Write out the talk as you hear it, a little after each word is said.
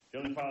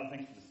Heavenly Father,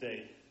 thanks for this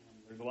day.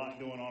 There's a lot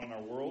going on in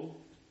our world,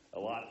 a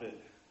lot that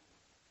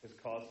has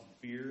caused some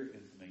fear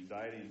and some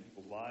anxiety in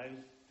people's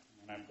lives.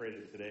 And I pray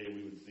that today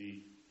we would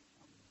see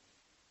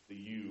that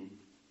you,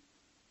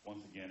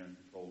 once again, are in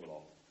control of it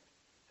all.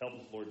 Help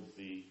us, Lord, to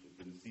see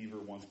that the deceiver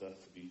wants us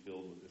to be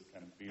filled with this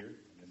kind of fear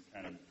and this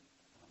kind of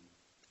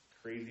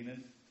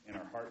craziness in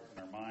our hearts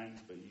and our minds,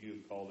 but you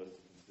have called us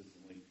to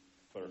consistently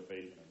put our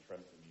faith and our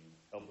trust in you.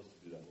 Help us to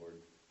do that, Lord.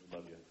 We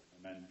love you.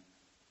 Amen.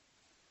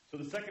 So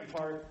the second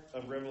part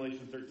of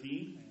Revelation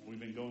 13, we've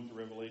been going through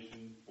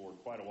Revelation for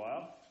quite a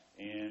while,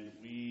 and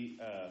we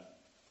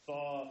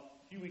saw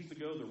a few weeks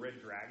ago the red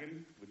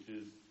dragon, which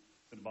is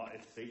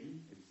it's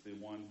Satan. It's the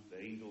one,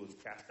 the angel is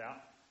cast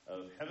out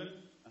of heaven.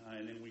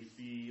 And then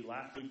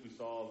last week we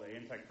saw the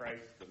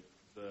Antichrist,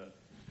 the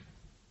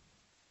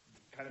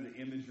kind of the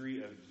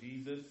imagery of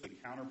Jesus, the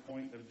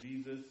counterpoint of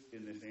Jesus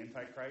in this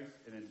Antichrist.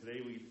 And then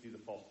today we see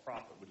the false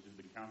prophet, which is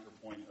the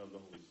counterpoint of the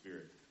Holy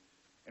Spirit.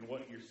 And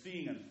what you're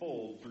seeing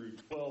unfold through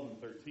 12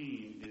 and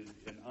 13 is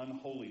an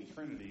unholy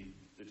trinity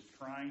that's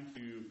trying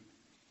to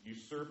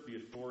usurp the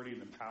authority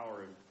and the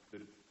power of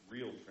the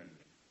real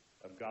Trinity,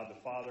 of God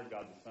the Father,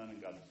 God the Son, and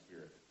God the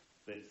Spirit.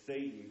 That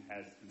Satan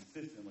has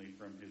consistently,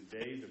 from his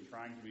days of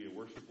trying to be a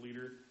worship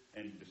leader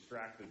and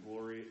distract the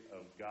glory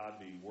of God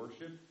being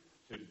worshipped,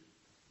 to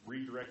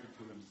redirect it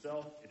to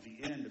himself, at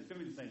the end, it's going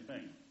to be the same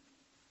thing.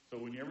 So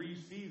whenever you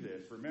see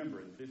this,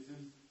 remember, this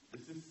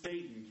is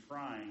Satan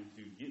trying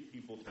to get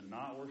people to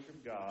not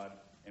worship God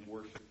and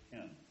worship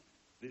him.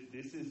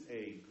 This is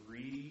a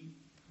greedy,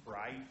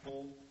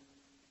 prideful,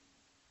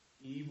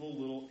 evil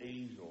little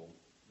angel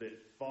that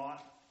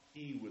thought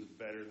he was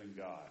better than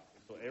God.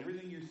 So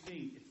everything you're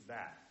seeing, it's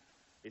that.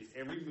 It's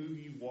every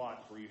movie you watch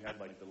where you have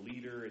like the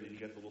leader and then you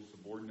got the little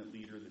subordinate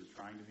leader that's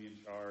trying to be in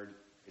charge.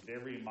 It's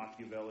every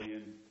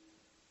Machiavellian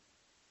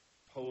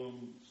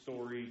poem,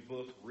 story,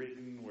 book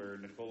written where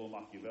Niccolo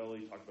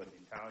Machiavelli talked about the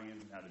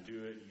Italians and how to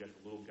do it. You got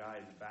the little guy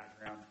in the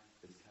background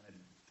that's kind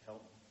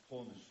of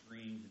pulling the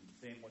strings and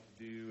saying what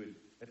to do. And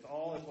that's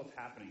what's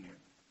happening here.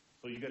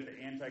 So you got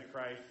the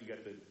Antichrist, you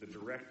got the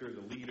director,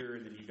 the leader,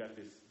 and then you got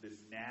this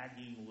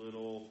nagging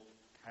little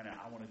kind of,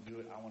 I want to do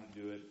it,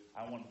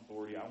 I want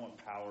authority, I want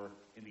power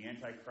in the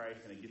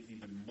Antichrist, and it gets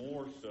even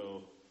more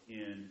so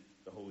in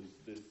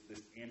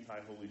this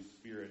anti-Holy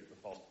Spirit, the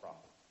false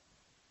prophet.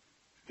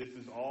 This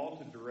is all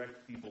to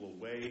direct people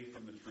away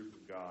from the truth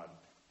of God.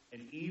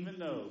 And even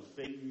though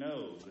Satan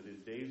knows that his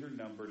days are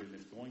numbered and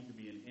it's going to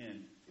be an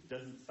end, it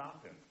doesn't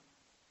stop him.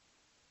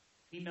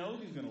 He knows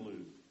he's going to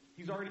lose.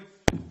 He's already...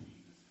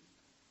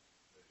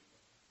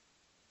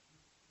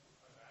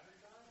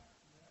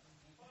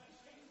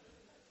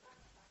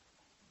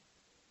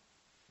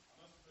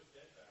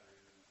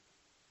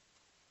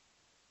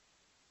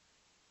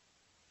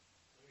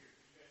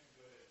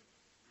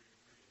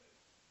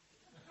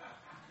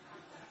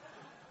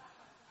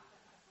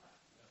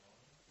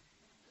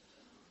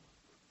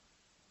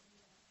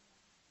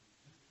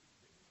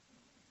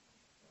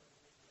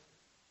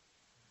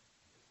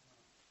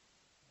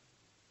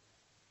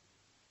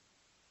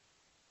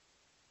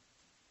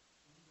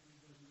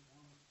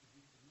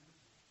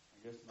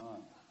 I guess not.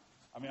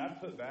 I mean,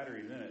 I've put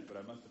batteries in it, but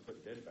I must have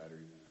put dead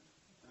batteries in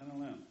it. I don't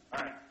know.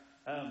 All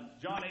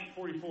right. John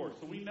 8:44.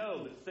 So we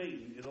know that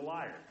Satan is a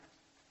liar.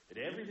 That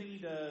everything he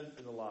does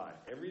is a lie.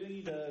 Everything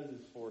he does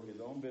is for his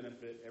own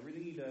benefit.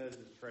 Everything he does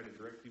is try to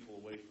direct people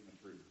away from the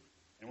truth.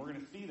 And we're going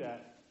to see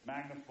that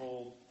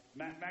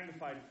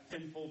magnified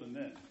tenfold in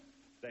this.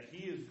 That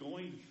he is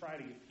going to try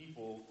to get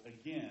people,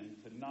 again,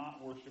 to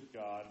not worship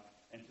God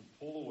and to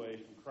pull away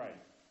from Christ.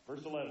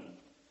 Verse 11.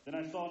 Then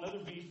I saw another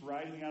beast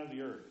rising out of the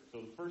earth.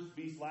 So the first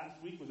beast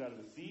last week was out of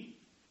the sea.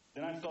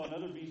 Then I saw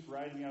another beast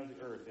rising out of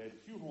the earth. It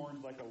had two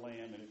horns like a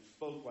lamb, and it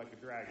spoke like a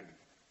dragon.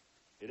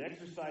 It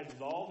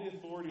exercises all the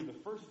authority of the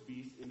first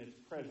beast in its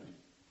presence,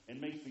 and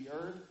makes the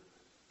earth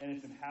and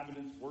its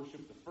inhabitants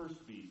worship the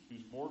first beast,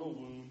 whose mortal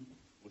wound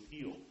was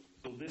healed.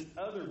 So this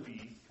other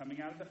beast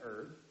coming out of the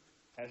earth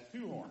has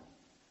two horns.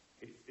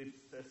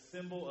 It's a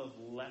symbol of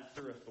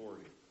lesser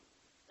authority.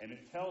 And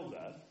it tells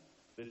us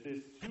that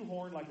this two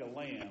horn like a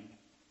lamb,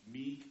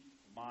 meek,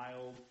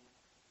 mild,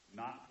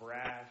 not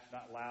brash,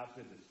 not loud.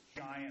 So this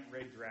giant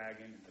red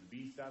dragon, a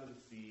beast out of the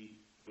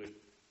sea with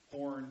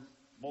horns,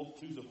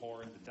 multitudes of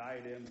horns, and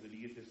diadems, and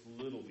you get this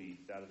little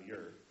beast out of the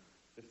earth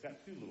that's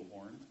got two little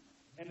horns,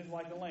 and is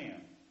like a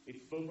lamb.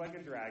 It spoke like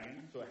a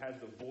dragon, so it has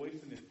the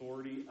voice and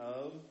authority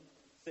of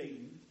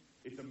Satan.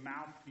 It's a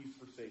mouthpiece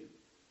for Satan.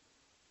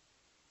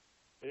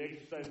 It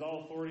exercises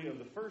all authority of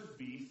the first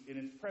beast in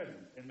its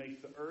presence, and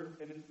makes the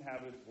earth and its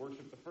inhabitants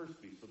worship the first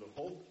beast. So the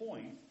whole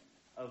point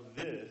of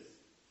this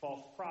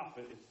false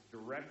prophet is to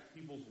direct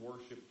people's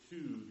worship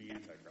to the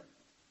Antichrist.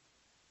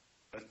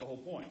 That's the whole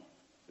point.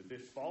 That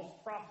this false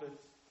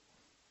prophet's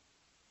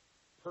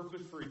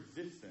purpose for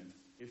existence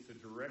is to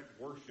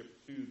direct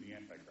worship to the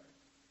Antichrist.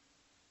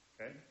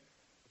 Okay?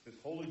 It's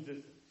this whole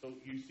existence. So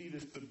you see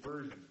this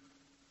subversion.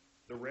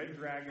 The red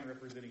dragon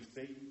representing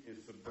Satan is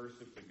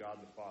subversive to God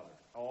the Father.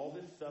 All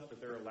this stuff that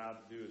they're allowed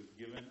to do is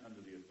given under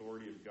the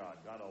authority of God.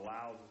 God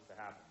allows this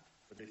to happen.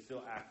 but they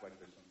still act like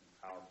there's something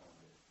powerful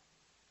in it.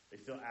 They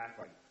still act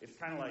like, it's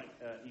kind of like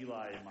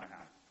Eli in my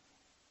house.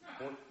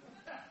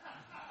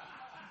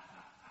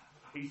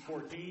 He's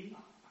 14.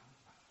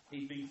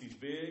 He thinks he's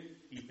big.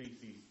 He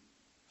thinks he's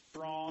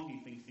strong.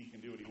 He thinks he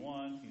can do what he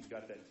wants. He's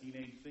got that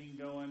teenage thing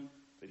going,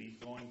 that he's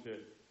going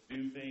to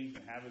do things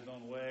and have his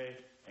own way.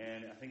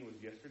 And I think it was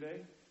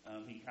yesterday,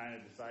 he kind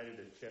of decided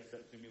to chest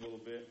up to me a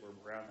little bit. We're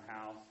around the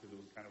house because it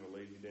was kind of a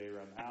lazy day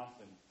around the house.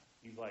 And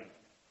he's like,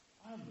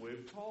 I'm way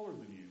taller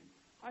than you.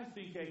 I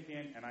think I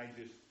can. And I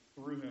just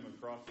threw him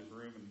across his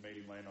room and made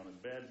him land on his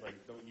bed. Like,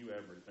 don't you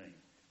ever think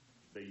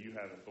that you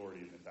have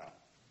authority in this house.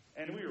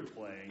 And we were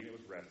playing. It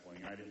was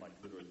wrestling. I didn't like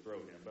literally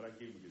throw him, but I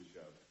gave him a good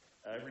shove.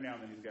 Every now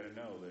and then he's got to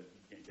know that he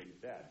can't take his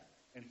dad.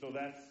 And so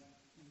that's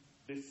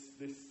this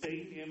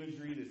Satan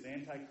imagery, this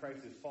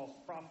Antichrist, this false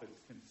prophets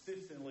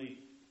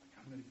consistently, like,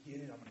 I'm going to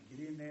get it. I'm going to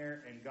get in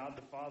there. And God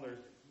the Father,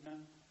 no,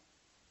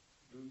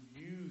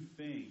 you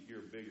think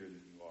you're bigger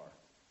than you are.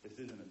 This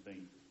isn't a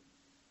thing for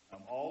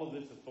you. All of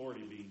this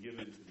authority being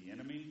given to the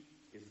enemy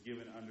is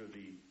given under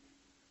the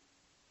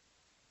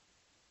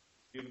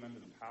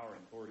power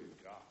and authority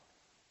of God.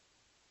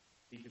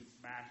 He can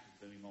smash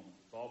this at any moment.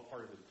 It's all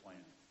part of his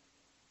plan.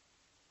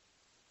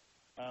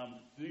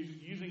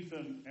 Using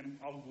some, and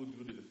we'll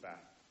do this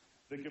fast.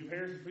 The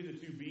comparison between the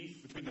two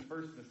beasts, between the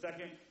first and the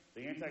second,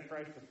 the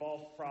Antichrist, the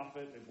false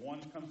prophet, if one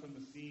comes from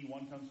the sea,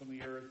 one comes from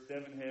the earth,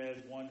 7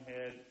 heads, 1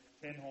 head,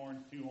 10 horns,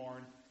 2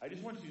 horns. I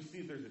just want you to see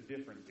if there's a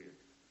difference here.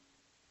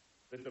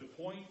 That the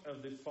point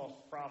of this false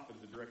prophet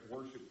is to direct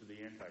worship to the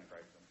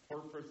Antichrist. The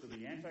purpose of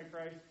the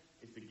Antichrist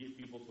is to get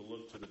people to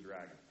look to the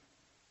dragon.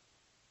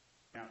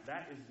 Now,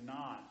 that's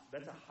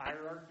a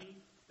hierarchy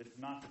that's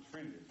not the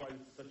Trinity. That's why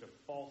this is such a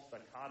false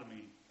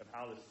dichotomy of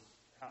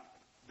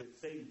that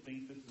Satan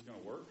thinks this is going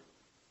to work.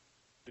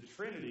 The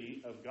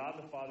Trinity of God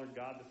the Father,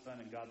 God the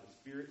Son, and God the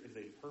Spirit is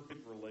a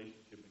perfect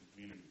relationship and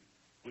community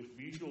with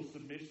mutual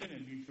submission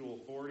and mutual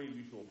authority and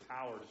mutual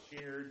power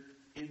shared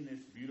in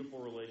this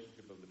beautiful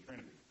relationship of the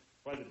Trinity.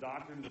 That's why the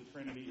doctrine of the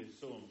Trinity is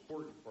so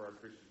important for our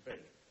Christian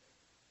faith.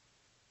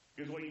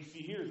 Because what you see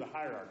here is a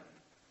hierarchy.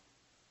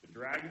 The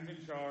dragon's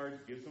in charge,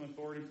 gives some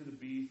authority to the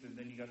beast, and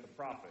then you got the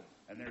prophet.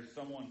 And there's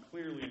someone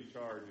clearly in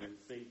charge, and it's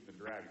Satan the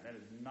dragon. That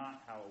is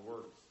not how it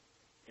works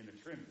in the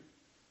Trinity.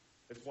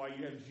 That's why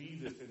you have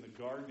Jesus in the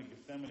Garden of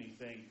Gethsemane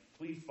saying,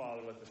 please,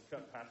 Father, let this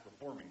cup pass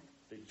before me.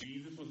 That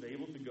Jesus was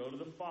able to go to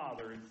the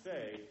Father and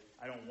say,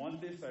 I don't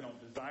want this, I don't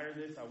desire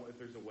this, if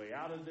there's a way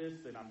out of this,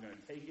 then I'm going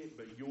to take it,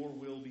 but your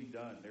will be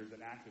done. There's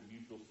an act of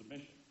mutual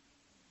submission.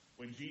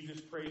 When Jesus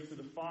prays to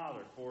the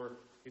Father for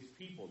his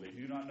people, they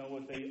do not know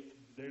what they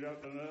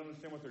don't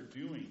understand what they're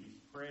doing. He's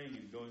praying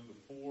and going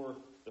before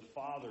the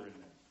Father in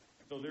this.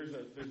 So there's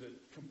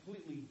a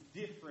completely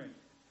different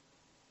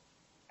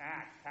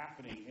act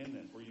happening in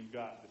this, where you've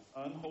got this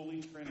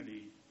unholy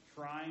Trinity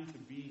trying to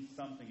be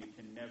something it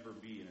can never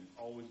be, and it's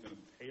always going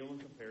to pale in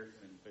comparison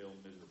and fail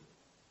miserably.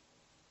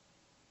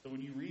 So when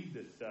you read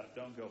this stuff,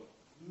 don't go,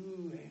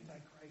 ooh,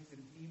 Antichrist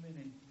and demon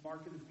and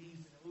mark of the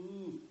beast, and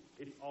ooh,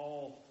 it's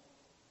all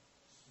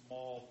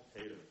small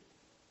potatoes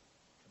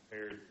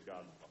compared to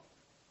God the Father.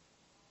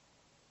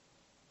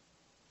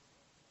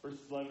 Verses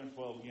 11 and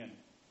 12 again.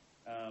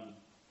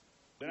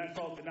 Then I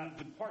saw, now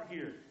the part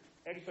here,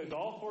 exercise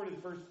all authority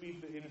of the first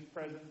beast in his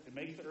presence, and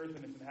makes the earth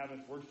and its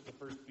inhabitants worship the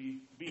first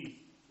beast,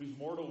 whose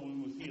mortal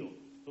wound was healed.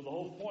 So the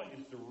whole point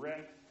is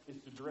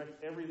to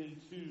direct everything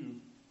to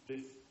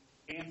this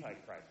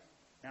Antichrist.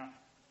 Now,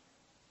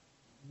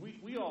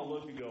 we all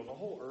look and go, the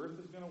whole earth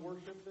is going to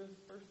worship this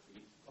first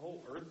beast? The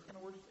whole earth is going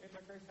to worship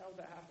Antichrist? How would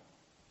that happen?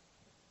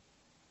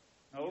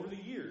 Now, over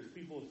the years,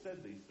 people have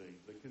said these things,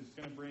 because it's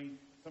going to bring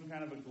some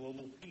kind of a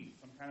global peace,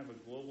 some kind of a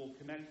global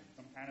connection,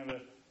 some kind of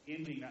a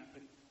ending.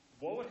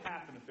 What would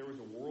happen if there was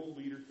a world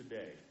leader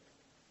today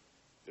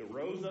that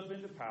rose up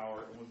into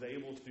power and was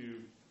able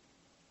to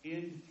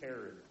end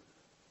terrorism,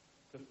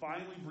 to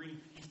finally bring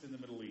peace in the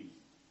Middle East,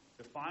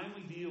 to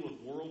finally deal with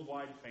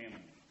worldwide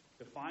famine,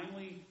 to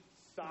finally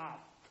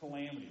stop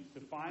calamities,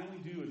 to finally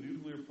do a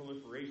nuclear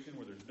proliferation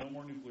where there's no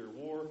more nuclear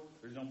war,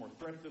 there's no more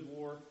threats of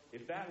war?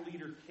 If that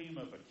leader came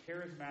up, a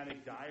charismatic,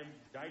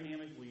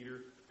 dynamic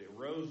leader that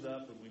rose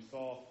up, and we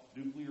saw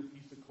nuclear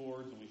peace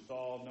accords, and we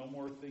saw no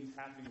more things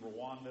happening in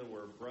Rwanda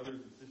where brothers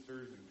and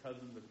sisters and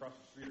cousins across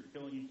the street are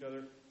killing each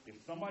other, if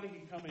somebody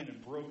could come in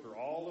and broker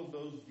all of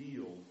those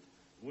deals,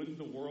 wouldn't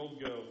the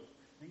world go,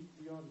 I think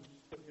we ought to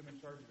just put him in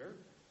charge of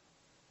everything?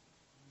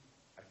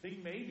 I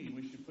think maybe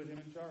we should put him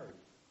in charge,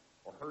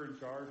 or her in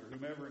charge, or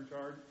whomever in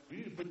charge. We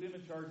need to put them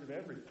in charge of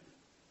everything.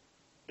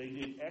 They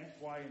did X,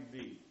 Y, and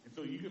Z. And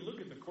so you can look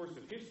at the course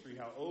of history,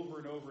 how over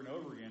and over and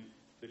over again,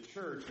 the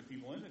church and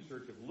people in the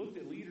church have looked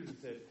at leaders and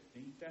said, I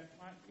think that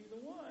might be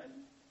the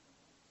one.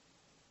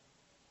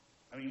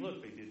 I mean,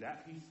 look, they did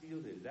that peace deal,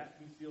 they did that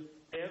peace deal.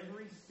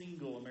 Every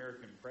single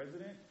American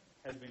president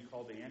has been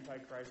called the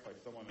Antichrist by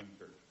someone in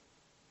the church.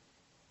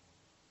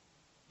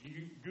 You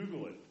can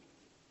Google it.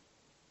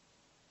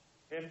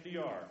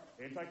 FDR,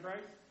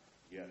 Antichrist?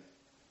 Yes.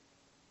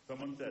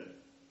 Someone said it.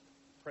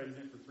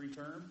 President for 3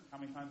 terms? How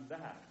many times has that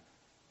happened?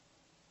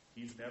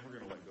 He's never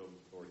going to let go of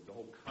his authority. The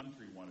whole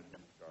country wanted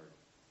him in charge.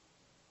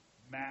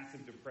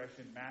 Massive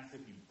depression,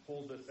 massive. He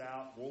pulls us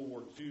out. World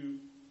War II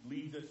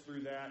leads us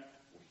through that.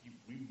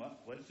 Well,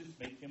 let's just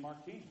make him our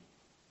king.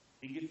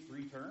 He gets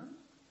 3 terms.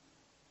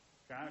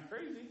 Kind of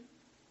crazy.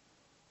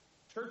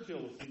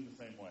 Churchill was seen the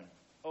same way,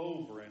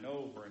 over and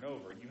over and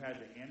over. And you had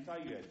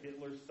you had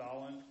Hitler,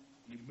 Stalin,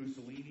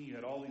 Mussolini. You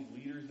had all these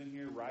leaders in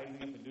here rising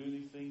up and doing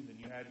these things, and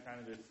you had kind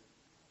of this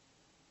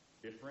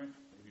different,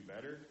 maybe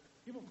better.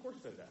 People, of course,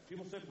 said that.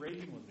 People said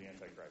Reagan was the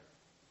Antichrist.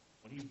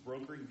 When he's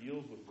brokering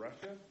deals with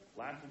Russia,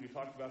 last time you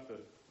talked about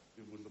it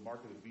was the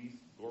mark of the beast,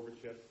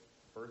 Gorbachev's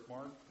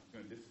birthmark. It's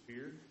going to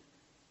disappear.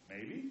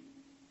 Maybe.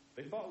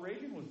 They thought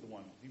Reagan was the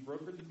one. He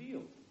brokered the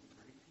deal. He was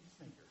a great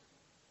peacemaker.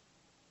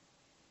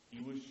 He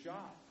was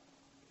shot.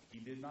 He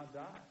did not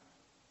die.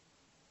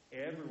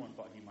 Everyone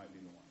thought he might be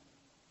the one.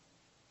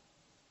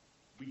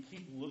 We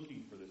keep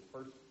looking for this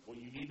person. What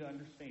you need to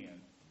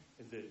understand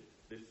is that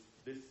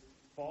this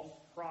false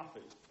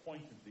prophet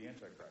points to the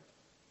Antichrist,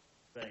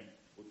 saying,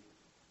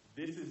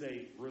 this is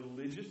a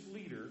religious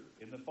leader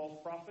in the false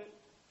prophet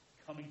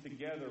coming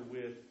together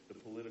with the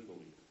political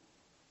leader.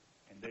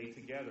 And they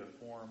together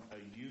form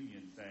a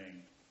union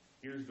saying,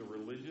 here's the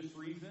religious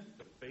reason,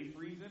 the faith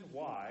reason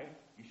why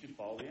you should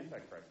follow the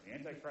Antichrist. The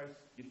Antichrist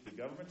gets the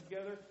government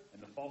together,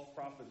 and the false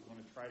prophet is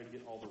going to try to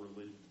get all the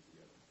religions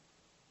together.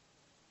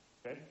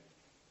 Okay?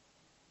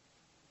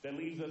 That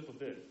leaves us with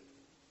this.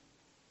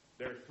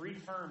 There are 3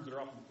 terms that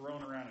are often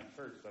thrown around in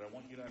church that I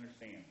want you to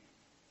understand.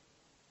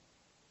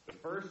 The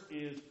first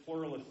is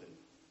pluralistic.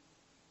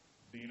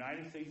 The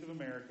United States of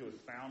America was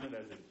founded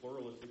as a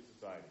pluralistic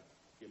society.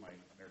 Get my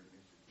American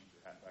history teacher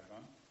hat back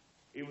on.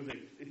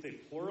 It's a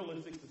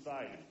pluralistic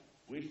society,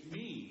 which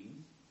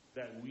means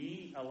that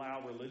we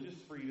allow religious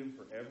freedom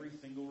for every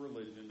single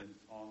religion that's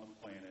on the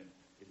planet.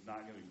 It's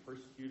not going to be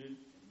persecuted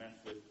and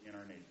messed with in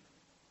our nation.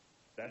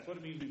 That's what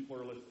it means to be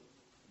pluralistic.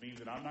 It means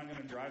that I'm not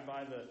going to drive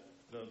by the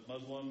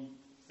Muslim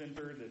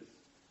center that's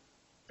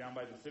down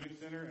by the Civic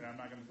Center, and I'm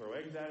not going to throw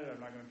eggs at it. I'm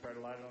not going to try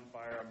to light it on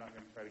fire. I'm not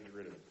going to try to get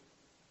rid of it.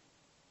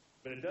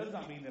 But it does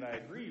not mean that I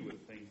agree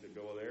with things that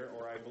go there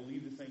or I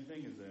believe the same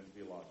thing as them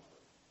theologically.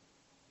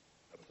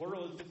 A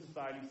pluralistic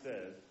society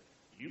says,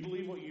 you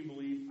believe what you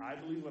believe, I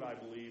believe what I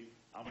believe,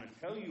 I'm going to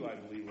tell you I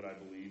believe what I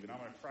believe, and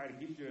I'm going to try to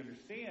get you to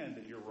understand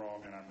that you're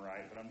wrong and I'm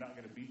right, but I'm not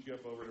going to beat you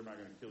up over it, I'm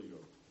not going to kill you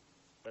over it.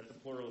 That's a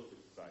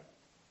pluralistic society.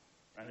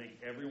 I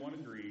think everyone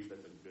agrees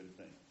that's a good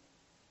thing.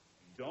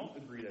 If you don't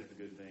agree that's a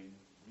good thing,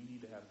 we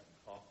need to have some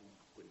coffee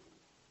quickly.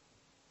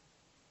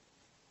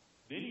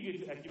 Then you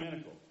get to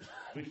ecumenical,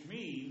 which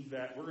means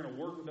that we're going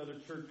to work with other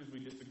churches we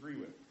disagree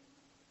with.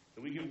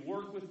 So we can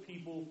work with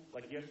people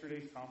like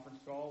yesterday's conference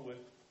call with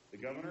the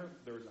governor.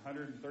 There was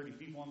 130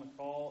 people on the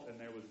call, and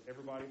there was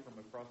everybody from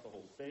across the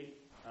whole state,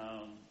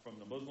 from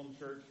the Muslim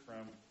church,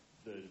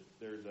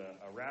 there's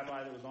a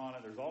rabbi that was on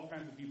it. There's all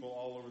kinds of people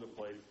all over the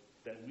place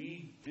that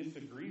we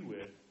disagree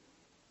with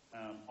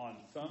on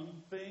some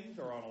things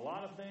or on a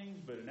lot of things,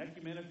 but an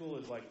ecumenical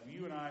is like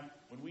you and I,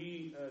 when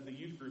the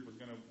youth group was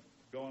going to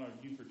go on a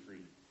youth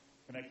retreat,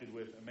 connected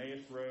with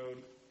Emmaus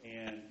Road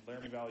and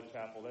Laramie Valley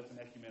Chapel. That's an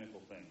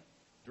ecumenical thing.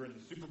 During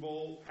the Super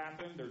Bowl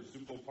happened, there was a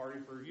Super Bowl party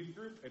for a youth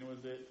group, and it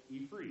was at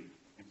E-Free.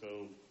 And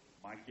so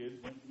my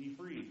kids went to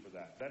E-Free for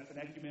that. That's an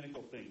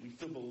ecumenical thing. We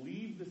still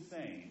believe the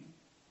same.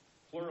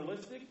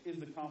 Pluralistic is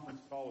the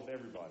conference call with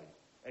everybody.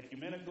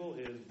 Ecumenical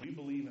is we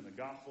believe in the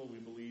gospel, we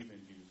believe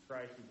in Jesus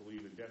Christ, we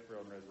believe in death,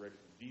 burial, and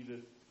resurrection of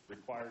Jesus,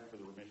 required for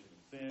the remission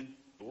of sin.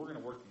 But we're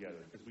going to work together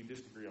because we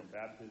disagree on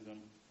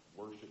baptism,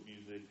 worship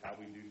music, how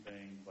we do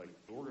things.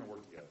 So we're going to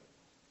work together.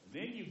 And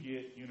then you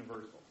get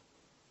universal.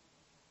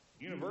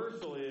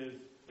 Universal is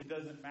it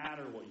doesn't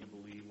matter what you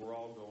believe, we're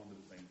all going to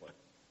the same place.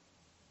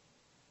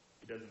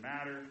 It doesn't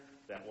matter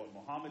that what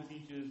Muhammad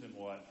teaches and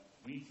what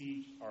we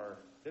teach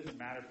doesn't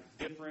matter if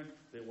it's different,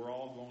 that we're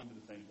all going to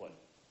the same place.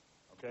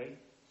 Okay?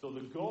 So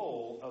the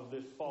goal of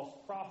this false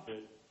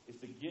prophet is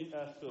to get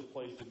us to a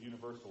place of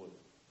universalism.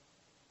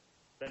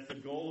 That's the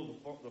goal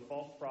of the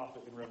false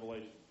prophet in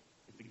Revelation,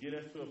 is to get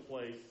us to a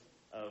place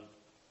of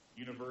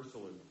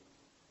universalism.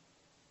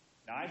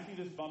 Now, I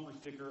see this bumper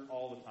sticker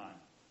all the time.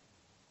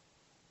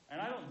 And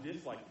I don't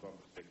dislike the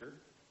bumper sticker.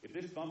 If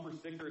this bumper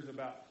sticker is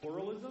about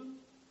pluralism,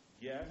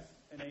 yes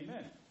and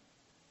amen.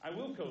 I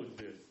will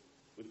coexist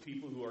with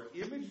people who are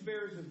image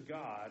bearers of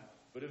God,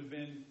 but have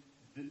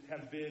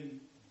been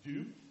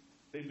duped,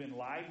 they've been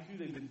lied to,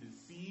 they've been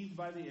deceived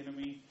by the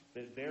enemy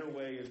that their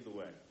way is the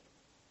way.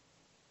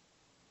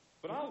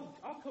 But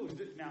I'll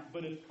coexist now.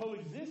 But if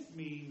coexist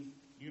means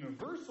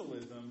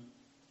universalism,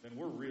 then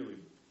we're really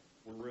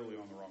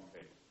on the wrong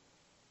page.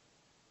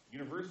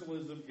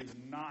 Universalism is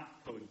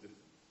not coexistence.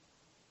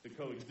 To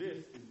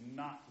coexist is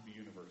not to be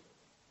universal.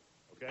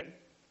 Okay?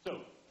 So,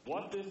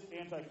 what this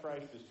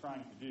Antichrist is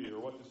trying to do, or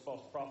what this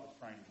false prophet is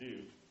trying to do,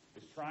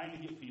 is trying to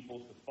get people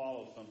to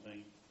follow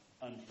something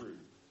untrue.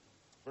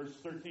 Verse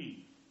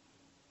 13.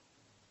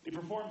 It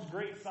performs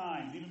great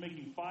signs, even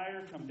making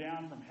fire come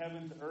down from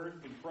heaven to earth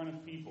in front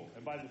of people.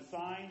 And by the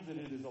signs that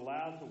it is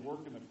allowed to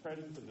work in the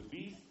presence of the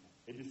beast,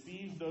 It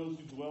deceives those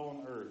who dwell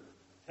on earth,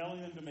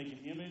 telling them to make an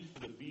image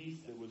for the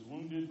beast that was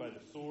wounded by the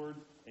sword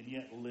and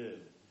yet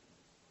lived.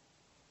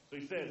 So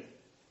he says,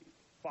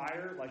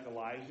 fire like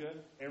Elijah,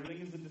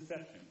 everything is a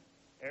deception.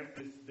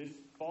 This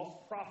false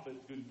prophet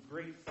is doing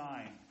great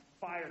signs,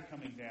 fire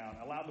coming down,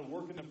 allowed to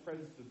work in the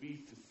presence of the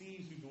beast,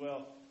 deceives who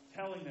dwell,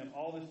 telling them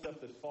all this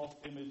stuff, this false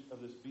image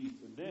of this beast.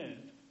 And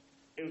then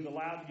it was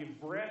allowed to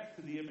give breath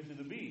to the image of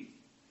the beast,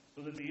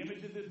 so that the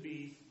image of the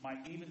beast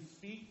might even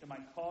speak and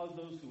might cause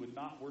those who would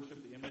not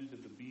worship the image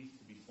of the beast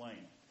to be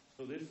slain.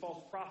 So this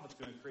false prophet is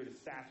going to create a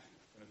statue,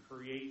 going to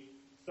create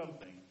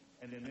something,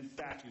 and then this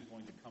statue is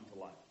going to come to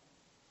life.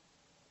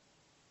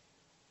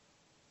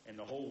 And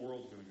the whole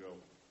world's going to go,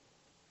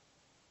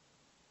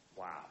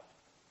 wow.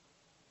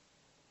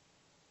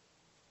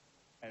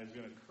 And it's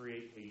going to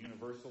create a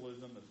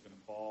universalism that's going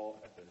to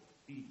fall at the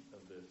feet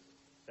of this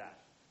statue.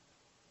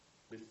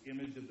 This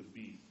image of the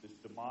beast, this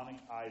demonic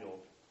idol,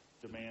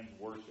 demands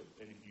worship.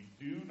 And if you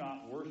do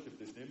not worship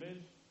this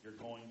image, you're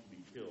going to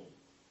be killed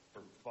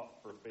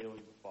for failing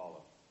to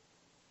follow.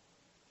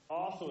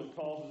 Also, it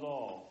causes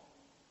all,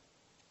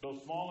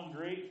 both small and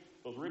great,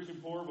 both rich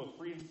and poor, both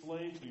free and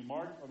slave, to be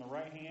marked on the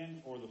right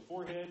hand or the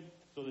forehead,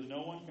 so that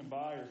no one can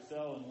buy or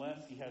sell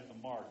unless he has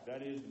the mark.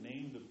 That is, the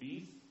name of the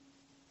beast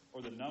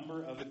or the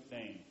number of its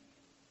name.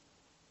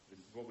 This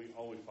is what we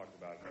always talk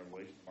about in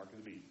Revelation, the mark of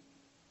the beast.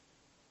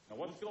 Now,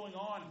 what's going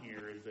on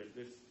here is that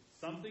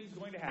something's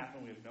going to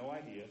happen. We have no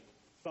idea.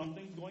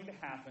 Something's going to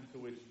happen to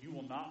which you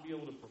will not be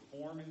able to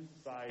perform in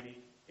society,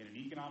 in an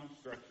economic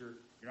structure.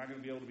 You're not going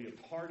to be able to be a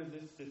part of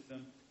this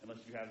system unless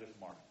you have this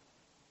mark.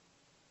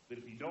 That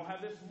if you don't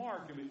have this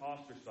mark, you'll be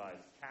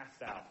ostracized,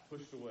 cast out,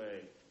 pushed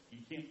away. You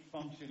can't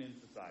function in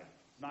society.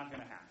 It's not going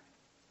to happen.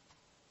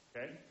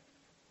 Okay?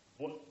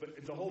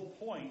 But the whole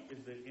point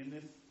is that in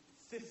this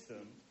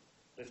system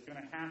that's going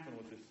to happen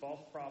with this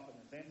false prophet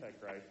and this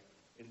Antichrist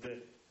is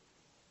that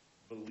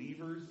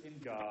believers in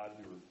God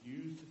who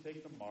refuse to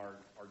take the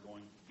mark are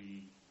going to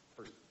be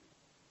persecuted.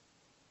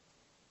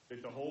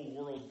 That the whole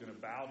world's going to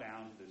bow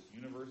down to this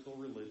universal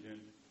religion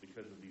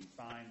because of these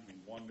signs,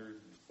 these wonders,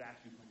 and the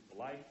statue coming to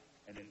life,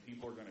 and then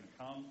people are going to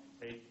come and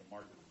take the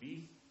mark of the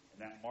beast,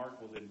 and that mark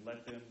will then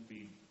let them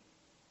be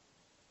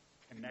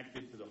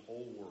connected to the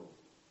whole world.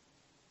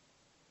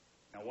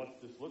 Now, what's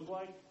this look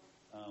like?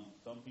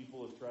 Some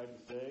people have tried to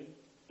say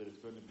that it's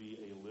going to be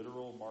a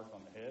literal mark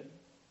on the head.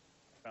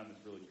 I found this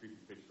really creepy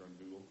picture on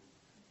Google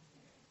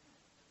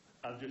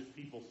of just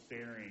people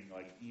staring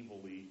like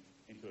evilly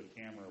into a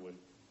camera with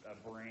a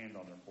brand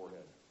on their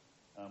forehead.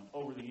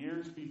 Over the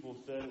years, people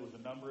said it was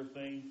a number of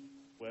things,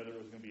 whether it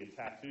was going to be a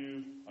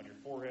tattoo on your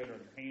forehead or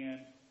on your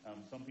hand.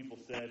 Some people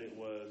said it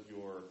was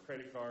your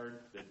credit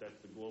card, that's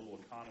the global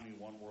economy,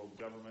 one world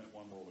government,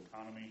 one world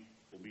economy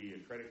will be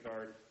a credit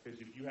card. Because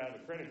if you have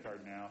a credit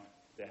card now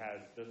that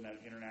doesn't have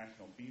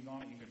international fees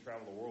on it, you can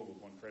travel the world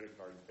with one credit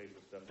card and pay for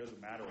stuff. It doesn't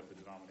matter what the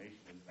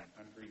denomination is in that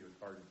country, your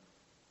card,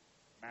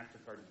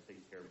 MasterCard just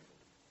takes care of it.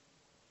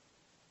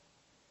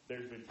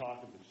 There's been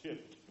talk of the chip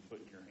that you can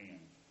put in your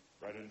hand,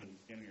 right under the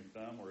skin of your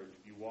thumb, or if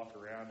you walk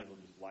around,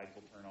 lights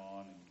will turn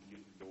on, and you can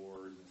get through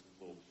doors, and this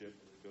little chip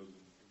that goes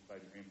inside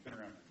your hand. It's been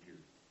around for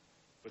years.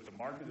 But the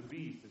mark of the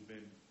beast has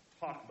been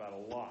talked about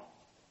a lot.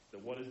 So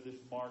what is this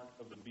mark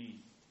of the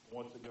beast?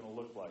 What's it going to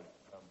look like?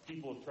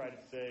 People have tried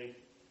to say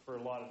for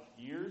a lot of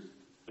years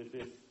that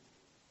this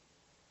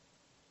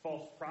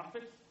false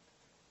prophet,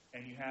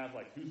 and you have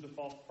who's the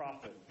false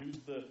prophet? Who's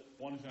the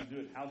one who's going to do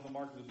it? How's the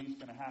mark of the beast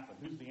going to happen?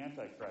 Who's the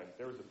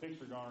Antichrist? There was a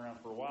picture going around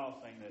for a while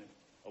saying that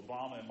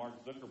Obama and Mark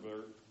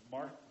Zuckerberg,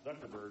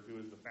 who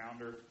is the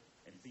founder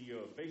and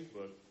CEO of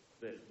Facebook,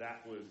 that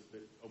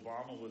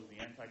Obama was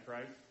the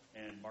Antichrist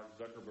and Mark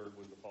Zuckerberg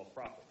was the false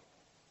prophet.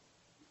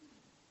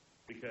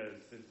 Because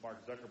since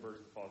Mark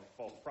Zuckerberg is the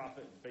false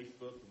prophet in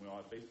Facebook, and we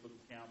all have Facebook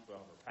accounts, we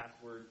all have our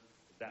passwords,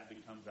 that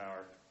becomes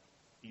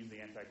he's the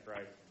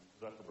Antichrist and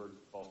Zuckerberg's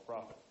the false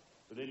prophet.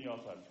 But then you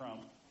also have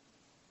Trump.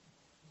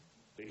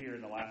 But here in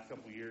the last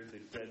couple of years,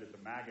 they said that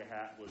the MAGA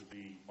hat was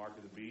the mark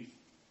of the beast.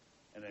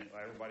 And then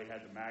everybody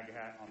had the MAGA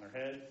hat on their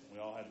heads, and we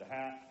all had the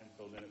hat, and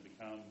so then it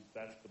becomes,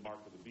 that's the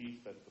mark of the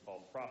beast, that's the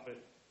false prophet.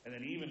 And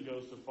then even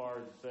goes so far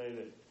as to say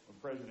that when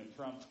President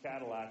Trump's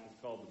Cadillac is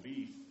called the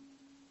beast,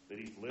 that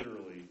he's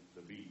literally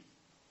the beast.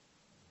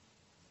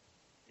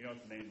 You know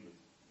what's the name of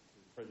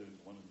the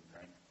president's limousine,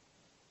 right?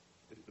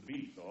 It's the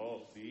beast.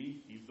 Oh, see,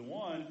 he's the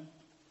one.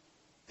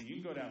 So you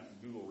can go down some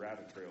Google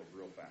rabbit trails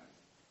real fast.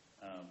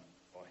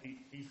 Well,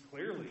 he's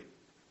clearly,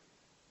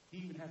 he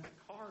even has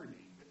a car named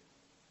it.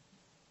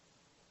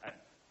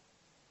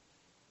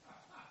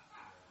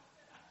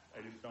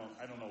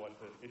 I don't know what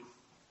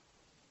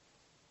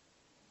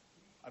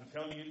I'm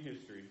telling you in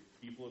history,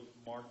 people have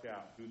marked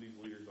out who these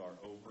leaders are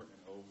over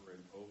and over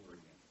and over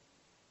again.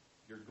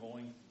 You're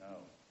going to know.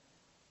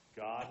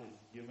 God has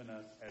given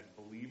us, as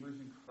believers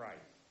in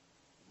Christ,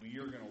 we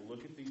are going to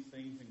look at these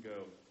things and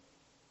go,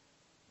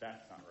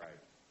 that's not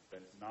right.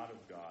 That's not of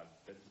God.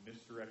 That's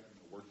misdirecting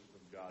the worship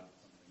of God to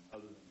something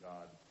other than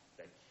God.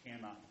 That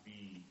cannot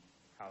be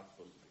how it's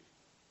supposed to be.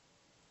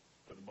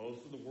 But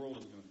most of the world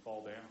is going to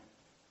fall down.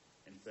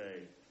 and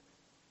say,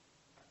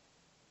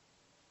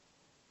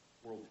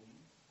 world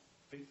peace,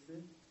 fix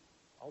this,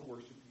 I'll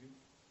worship you,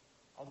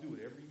 I'll do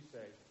whatever you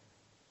say.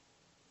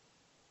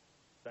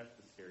 That's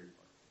the scary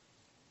part.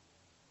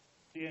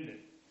 To end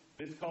it,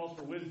 this calls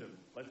for wisdom.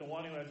 Let the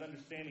one who has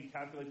understanding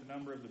calculate the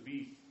number of the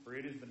beast, for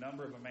it is the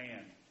number of a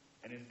man,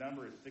 and his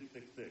number is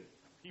 666.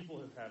 People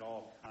have had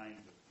all kinds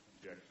of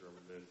conjecture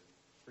over this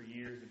for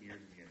years and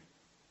years and years.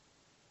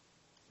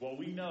 What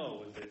we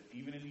know is that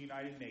even in the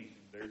United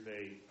Nations,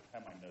 I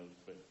have my notes,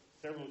 but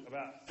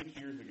about 6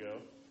 years ago,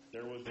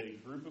 there was a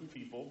group of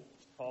people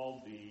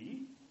called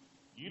the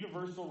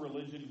Universal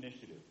Religion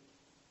Initiative.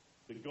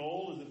 The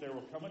goal is that there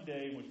will come a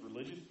day in which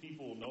religious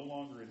people will no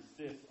longer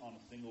insist on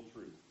a single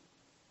truth.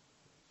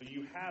 So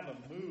you have a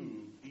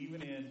move,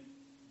 even in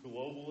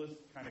globalist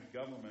kind of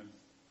governments,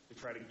 to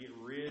try to get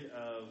rid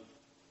of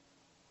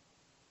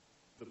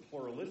the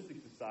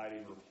pluralistic society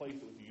and replace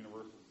it with the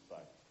universal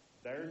society.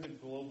 There's a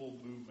global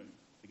movement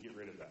to get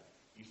rid of that.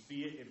 You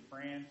see it in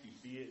France, you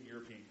see it in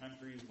European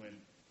countries when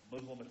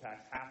Muslim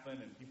attacks happen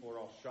and people are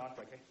all shocked,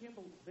 like, I can't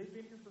believe, they've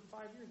been here for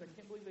 5 years, I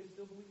can't believe they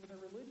still believe in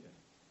their religion.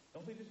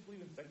 Don't they just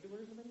believe in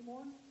secularism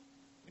anymore?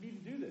 We need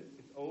to do this.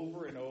 It's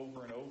over and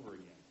over and over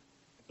again.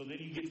 So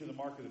then you get to the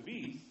mark of the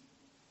beast,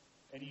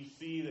 and you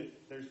see that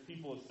there's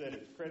people have said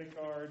it's credit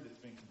cards, it's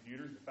been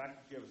computers. The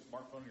fact that you have a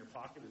smartphone in your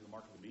pocket is the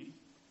mark of the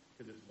beast,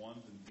 because it's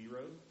ones and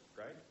zeros,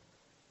 right?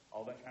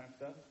 All that kind of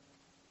stuff.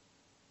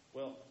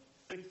 Well,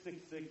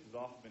 666 has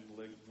often been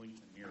linked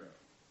to Nero.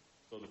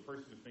 So the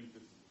person who thinks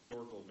this is a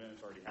historical event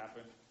that's already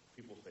happened,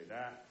 people say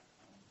that.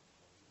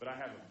 But I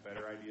have a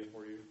better idea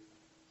for you,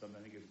 something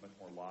I think is much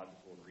more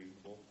logical and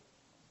reasonable.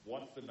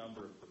 What's the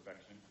number of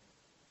perfection?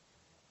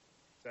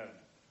 7.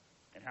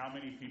 And how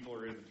many people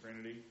are in the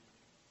Trinity?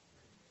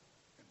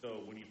 And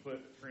so when you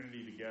put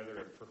Trinity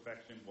together at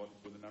perfection, what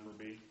would the number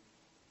be?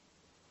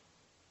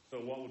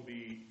 So what would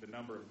be the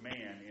number of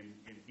man in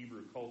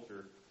Hebrew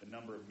culture? The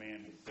number of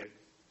man is 6,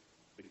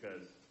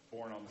 because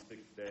born on the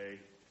 6th day,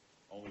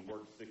 only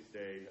worked 6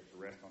 days, has to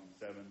rest on the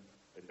 7th.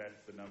 That's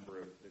the number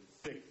of,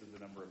 6 is the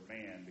number of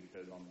man,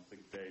 because on the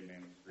 6th day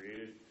man was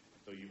created.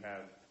 So you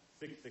have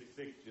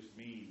 666 just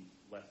means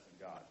less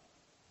than God.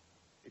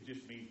 It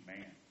just means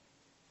man.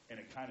 And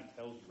it kind of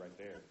tells you right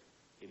there,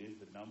 it is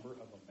the number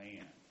of a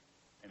man,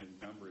 and his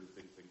number is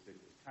 666.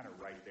 It's kind of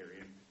right there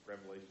in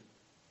Revelation.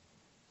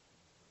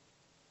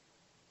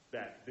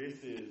 That this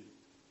is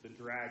the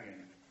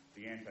dragon,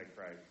 the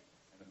Antichrist,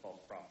 and the false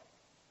prophet.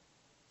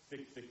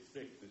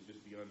 666 is just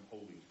the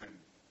unholy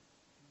trinity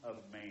of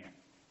man.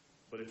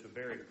 But it's a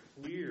very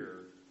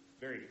clear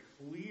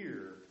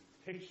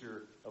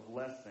picture of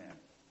less than.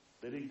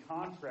 That in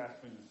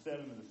contrast between the 7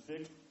 and the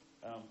 6,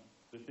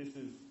 that this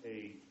is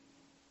a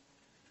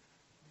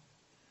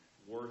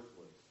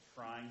worthless,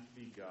 trying to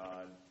be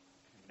God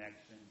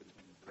connection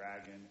between the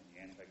dragon and the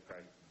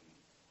Antichrist and the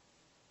beast.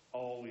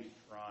 Always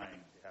trying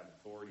to have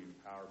authority and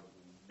power, but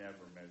will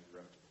never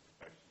measure up to the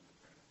perfection of the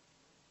Trinity.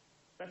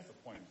 That's the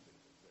point of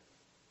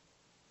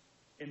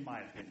 666. In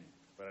my opinion,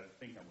 but I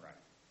think I'm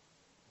right.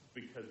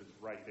 Because it's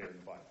right there in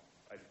the Bible.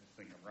 I just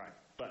think I'm right.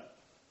 But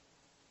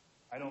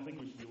I don't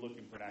think we should be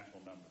looking for an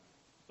actual number.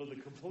 So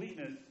the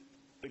completeness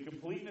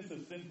of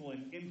sinful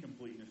and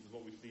incompleteness is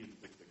what we see in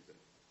 666.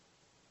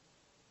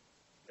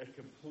 A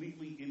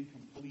completely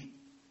incomplete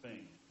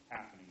thing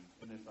happening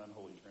in this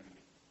unholy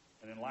trinity.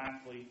 And then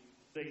lastly,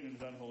 Satan and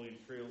his unholy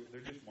trail,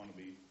 they're just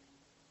wannabes.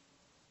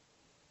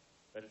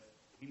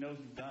 He knows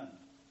he's done.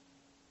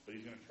 But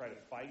he's going to try to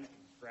fight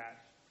and scratch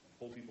and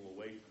pull people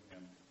away from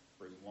him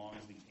for as long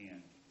as he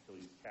can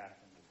until he's cast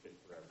into the pit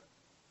forever.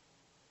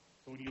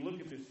 So when you look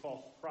at this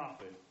false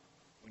prophet,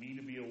 we need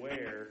to be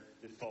aware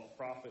this false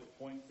prophet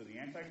points to the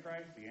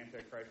Antichrist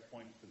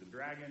points to the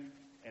dragon,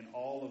 and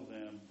all of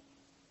them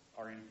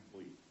are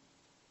incomplete.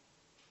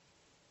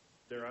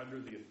 They're under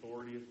the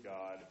authority of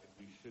God, and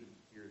we shouldn't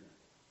hear them.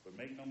 But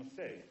make no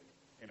mistake,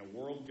 in a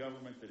world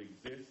government that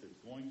exists,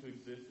 it's going to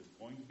exist, it's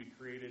going to be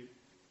created,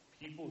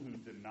 people who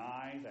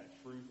deny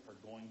that truth are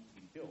going to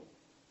be killed.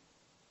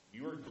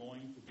 You are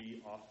going to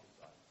be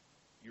ostracized.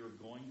 You are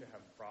going to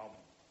have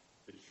problems.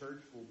 The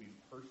church will be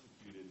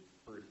persecuted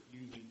for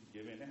refusing to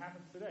give in. It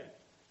happens today.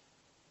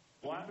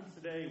 What happens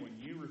today when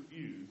you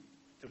refuse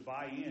to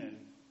buy in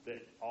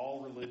that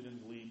all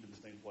religions lead to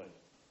the same place?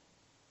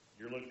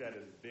 You're looked at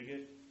as a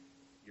bigot.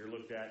 You're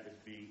looked at as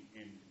being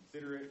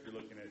inconsiderate. You're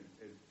looked at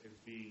as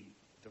being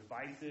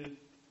divisive.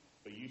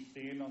 But you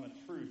stand on the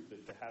truth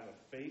that to have a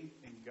faith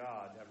in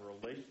God, to have a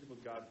relationship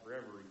with God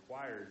forever,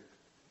 requires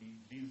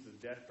Jesus'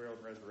 death, burial,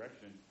 and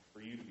resurrection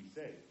for you to be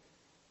saved.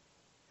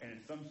 And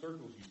in some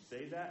circles, you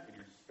say that, and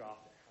you're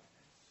scoffed at. How is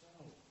that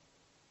so?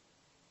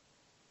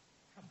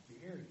 How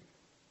dare you?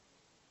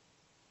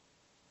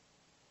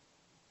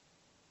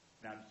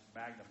 Now, just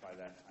magnify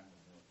that times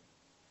a million.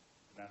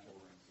 And that's what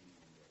we're going to see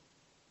one day.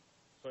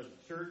 So as a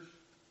church,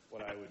 what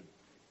I would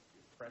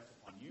press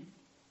upon you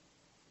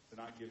is to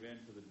not give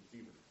in to the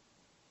deceiver.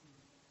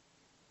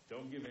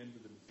 Don't give in to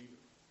the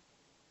deceiver.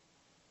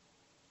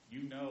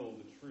 You know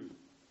the truth.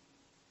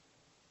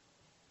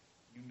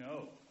 You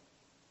know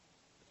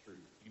the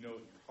truth. You You know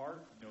it in your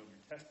heart, you know it in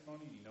your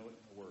testimony, and you know it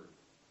in the Word.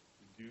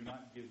 We do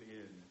not give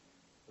in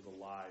to the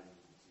lies of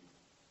the deceiver.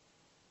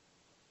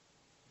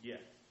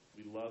 Yes,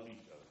 we love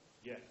each other.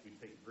 Yes, we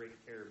take great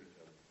care of each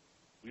other.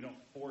 We don't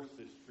force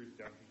this truth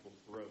down people's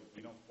throats.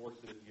 We don't force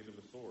it at the end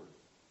of a sword.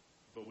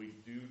 But we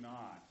do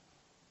not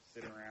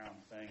sit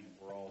around saying that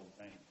we're all the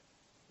same,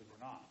 because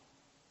we're not.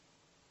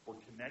 We're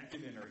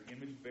connected in our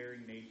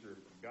image-bearing nature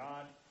from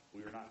God.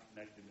 We are not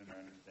connected in our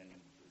understanding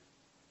of the truth.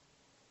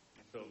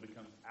 And so it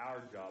becomes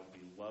our job to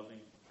be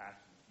loving,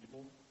 compassionate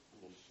people who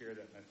will share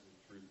that message of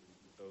truth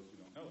with those who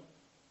don't know it.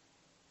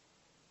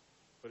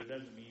 But it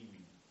doesn't mean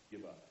we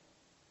give up.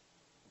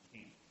 We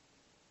can't.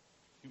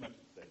 Too much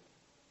at stake.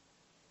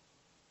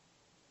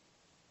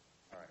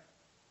 All right.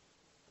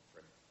 Let's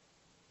pray.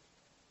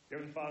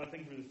 Heavenly Father,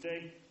 thank you for this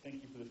day.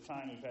 Thank you for this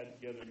time we've had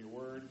together in your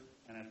word.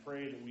 And I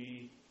pray that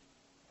we,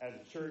 as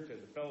a church,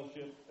 as a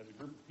fellowship, as a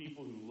group of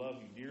people who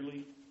love you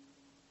dearly,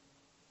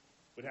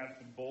 would have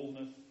some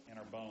boldness in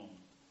our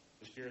bones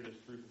to share this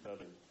truth with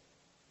others.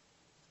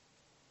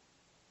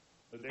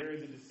 But there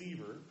is a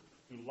deceiver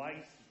who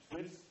likes to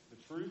twist the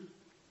truth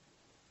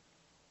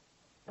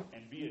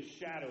and be a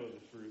shadow of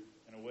the truth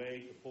in a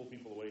way to pull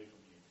people away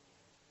from you.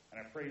 And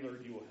I pray,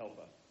 Lord, you will help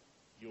us.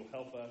 You will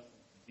help us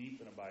in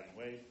deep and abiding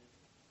ways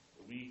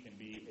that we can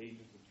be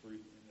agents of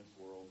truth in this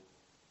world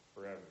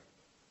forever.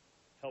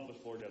 Help us,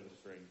 Lord, to have the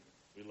strength.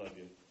 We love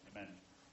you. Amen.